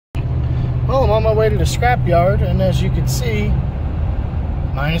on my way to the scrap yard, and as you can see,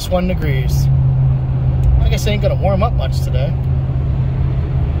 -1 degrees. I guess I ain't gonna warm up much today.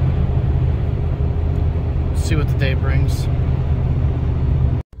 Let's see what the day brings.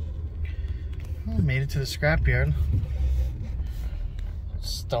 I made it to the scrap yard.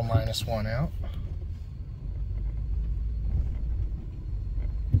 Still -1 out.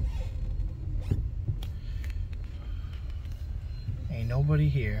 Ain't nobody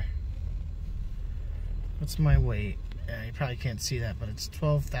here. What's my weight? You probably can't see that, but it's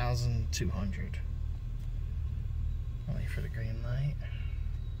 12,200. I'll wait for the green light.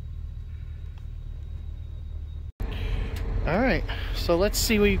 Alright, so let's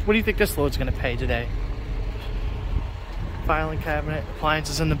see, what do you think this load's going to pay today? Filing cabinet,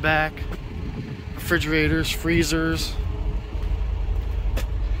 appliances in the back, refrigerators, freezers,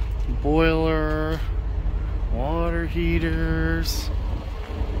 boiler, water heaters,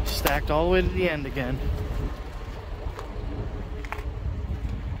 stacked all the way to the end again.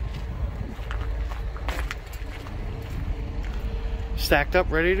 Stacked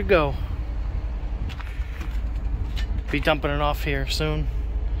up, ready to go. Be dumping it off here soon.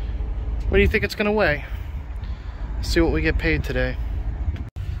 What do you think it's gonna weigh? Let's see what we get paid today.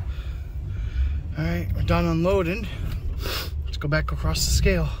 All right, we're done unloading. Let's go back across the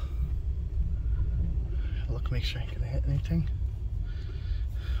scale. Look, make sure I ain't gonna hit anything.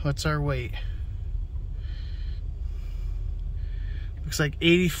 What's our weight? Looks like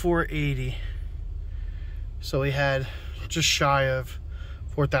 8480. So we had just shy of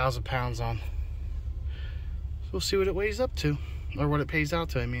 4,000 pounds on. So we'll see what it weighs up to, or what it pays out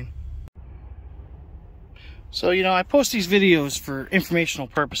to, I mean. So, you know, I post these videos for informational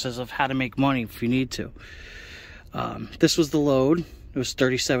purposes of how to make money if you need to. This was the load. It was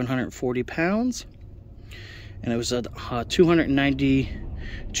 3,740 pounds. And it was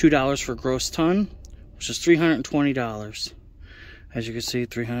 $292 for gross ton, which is $320. As you can see,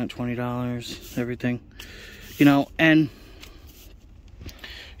 $320, everything. You know, and,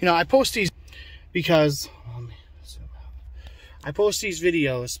 you know, I post these because,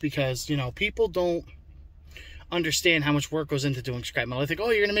 you know, people don't understand how much work goes into doing scrap metal. I think,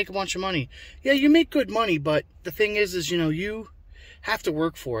 oh, you're gonna make a bunch of money. Yeah, you make good money, but the thing is you know, you have to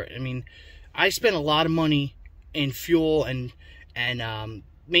work for it. I mean, I spend a lot of money in fuel and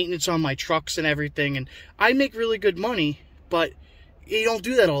maintenance on my trucks and everything, and I make really good money, but you don't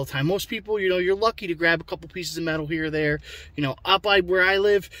do that all the time. Most people, you know, you're lucky to grab a couple pieces of metal here or there. You know, up where I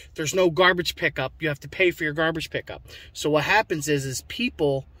live, there's no garbage pickup. You have to pay for your garbage pickup. So what happens is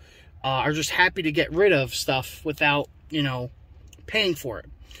people are just happy to get rid of stuff without, you know, paying for it.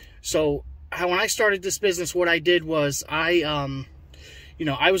 So when I started this business, what I did was you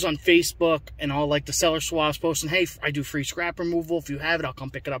know, I was on Facebook and all like the seller swaps posting, hey, I do free scrap removal. If you have it, I'll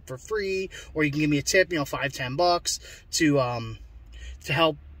come pick it up for free, or you can give me a tip, you know, $5-10 to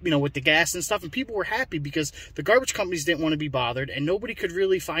help, you know, with the gas and stuff. And people were happy because the garbage companies didn't want to be bothered, and nobody could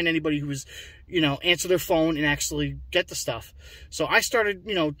really find anybody who was, you know, answer their phone and actually get the stuff. So I started,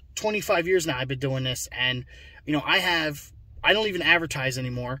 you know, 25 years now I've been doing this, and, you know, I don't even advertise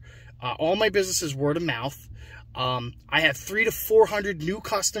anymore. All my business is word of mouth. I have 300 to 400 new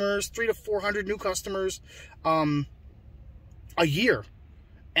customers, a year.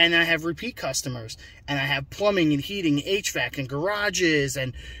 And I have repeat customers, and I have plumbing and heating, HVAC and garages,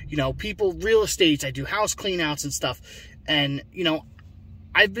 and, you know, people, real estates. I do house clean outs and stuff. And, you know,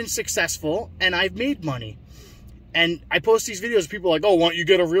 I've been successful and I've made money. And I post these videos, people are like, oh, why don't you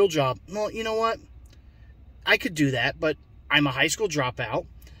get a real job? Well, you know what? I could do that, but I'm a high school dropout.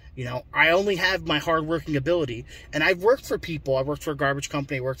 You know, I only have my hard-working ability, and I've worked for people. I worked for a garbage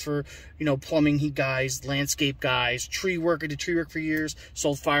company. I worked for, you know, plumbing heat guys, landscape guys, tree work. I did tree work for years,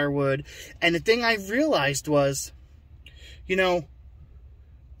 sold firewood. And the thing I realized was, you know,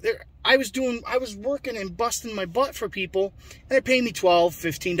 I was working and busting my butt for people, and they're paying me $12,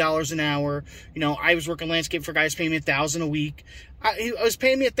 $15 an hour. You know, I was working landscape for guys paying me $1,000 a week. I was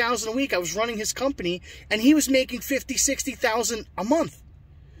paying me $1,000 a week. I was running his company, and he was making $50,000, $60,000 a month.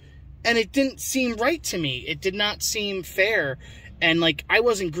 And it didn't seem right to me. It did not seem fair. And, like, I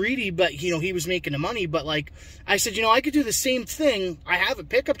wasn't greedy, but, you know, he was making the money. But, like, I said, you know, I could do the same thing. I have a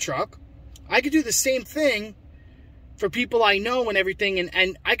pickup truck. I could do the same thing for people I know and everything.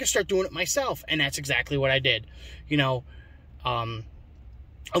 And I could start doing it myself. And that's exactly what I did. You know, at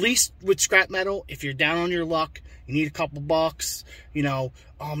least with scrap metal, if you're down on your luck, you need a couple bucks, you know,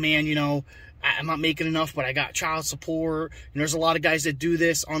 oh, man, you know, I'm not making enough, but I got child support. And there's a lot of guys that do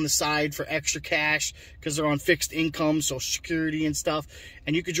this on the side for extra cash because they're on fixed income, Social Security and stuff.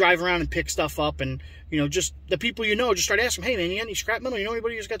 And you could drive around and pick stuff up, and just the people just start asking them, hey man, you got any scrap metal? You know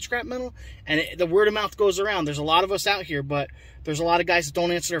anybody who's got scrap metal? And the word of mouth goes around. There's a lot of us out here, but there's a lot of guys that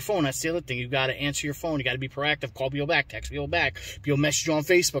don't answer their phone. That's the other thing. You got to answer your phone. You got to be proactive. Call people back. Text people back. People message you on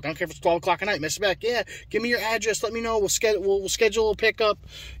Facebook. I don't care if it's 12 o'clock at night. Message back. Yeah, give me your address. Let me know. We'll schedule a pickup.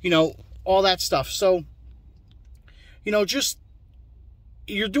 All that stuff. So, just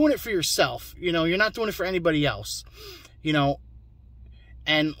you're doing it for yourself. You're not doing it for anybody else.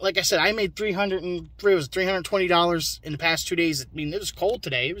 And like I said, I made $320 in the past 2 days. I mean, it was cold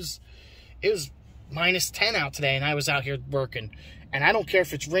today. It was -10 out today, and I was out here working. And I don't care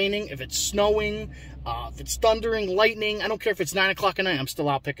if it's raining, if it's snowing, if it's thundering, lightning. I don't care if it's 9 o'clock at night. I'm still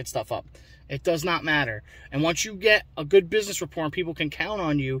out picking stuff up. It does not matter. And once you get a good business rapport and people can count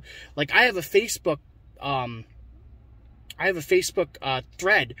on you, like I have a Facebook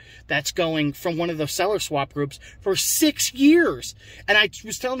thread that's going from one of the seller swap groups for 6 years. And I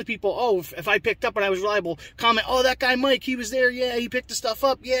was telling the people, oh, if I picked up and I was reliable, comment, oh, that guy Mike, he was there. Yeah, he picked the stuff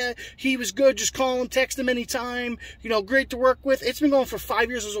up. Yeah, he was good. Just call him, text him anytime. Great to work with. It's been going for 5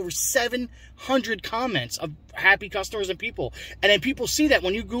 years. There's over 700 comments of happy customers and people. And then people see that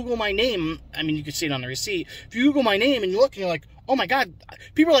when you Google my name. I mean, you can see it on the receipt. If you Google my name and you look and you're like, oh my God,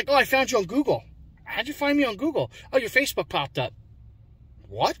 people are like, oh, I found you on Google. How'd you find me on Google? Oh, your Facebook popped up.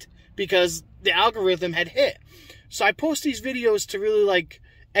 What? Because the algorithm had hit. So I post these videos to really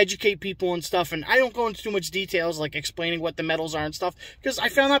educate people and stuff, and I don't go into too much details like explaining what the metals are and stuff, because I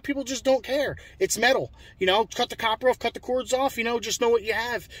found out people just don't care. It's metal. Cut the copper off, cut the cords off, just know what you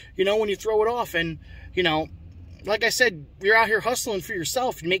have, when you throw it off. And, like I said, you're out here hustling for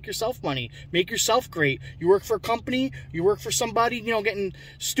yourself. You make yourself money. Make yourself great. You work for a company. You work for somebody, getting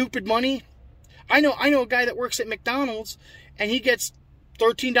stupid money. I know a guy that works at McDonald's, and he gets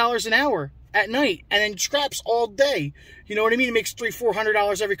 $13 an hour at night and then scraps all day. You know what I mean? He makes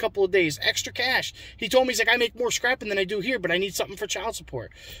 $300-400 every couple of days. Extra cash. He told me, he's like, I make more scrapping than I do here, but I need something for child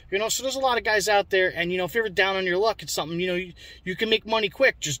support. So there's a lot of guys out there, and, if you're ever down on your luck, it's something, you can make money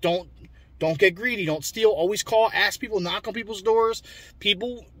quick. Just don't get greedy. Don't steal. Always call, ask people, knock on people's doors.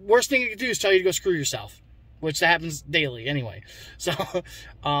 Worst thing you can do is tell you to go screw yourself, which happens daily anyway. So,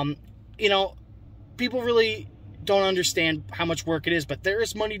 people really don't understand how much work it is, but there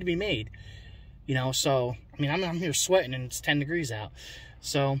is money to be made. So, I mean, I'm here sweating and it's 10 degrees out.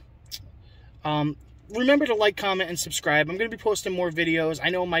 So, remember to like, comment, and subscribe. I'm going to be posting more videos. I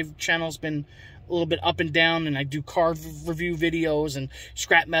know my channel's been a little bit up and down, and I do car review videos and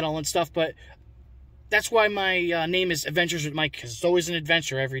scrap metal and stuff, but that's why my name is Adventures with Mike, because it's always an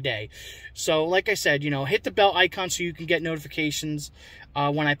adventure every day. So, like I said, hit the bell icon so you can get notifications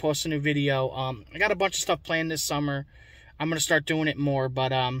when I post a new video. I got a bunch of stuff planned this summer. I'm going to start doing it more,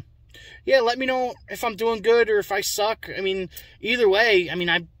 but, yeah, let me know if I'm doing good or if I suck. I mean, either way, I mean,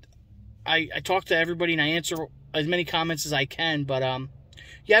 I talk to everybody and I answer as many comments as I can, but,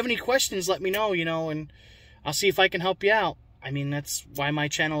 if you have any questions, let me know, and I'll see if I can help you out. I mean, that's why my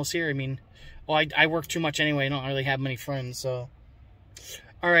channel is here. I mean, well, I work too much anyway. I don't really have many friends, so.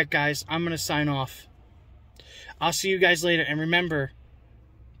 All right, guys, I'm going to sign off. I'll see you guys later. And remember,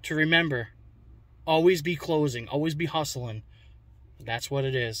 always be closing. Always be hustling. That's what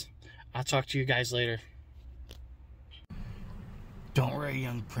it is. I'll talk to you guys later. Don't worry,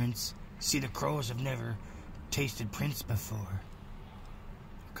 young prince. See, the crows have never tasted prince before.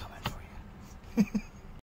 Coming for you.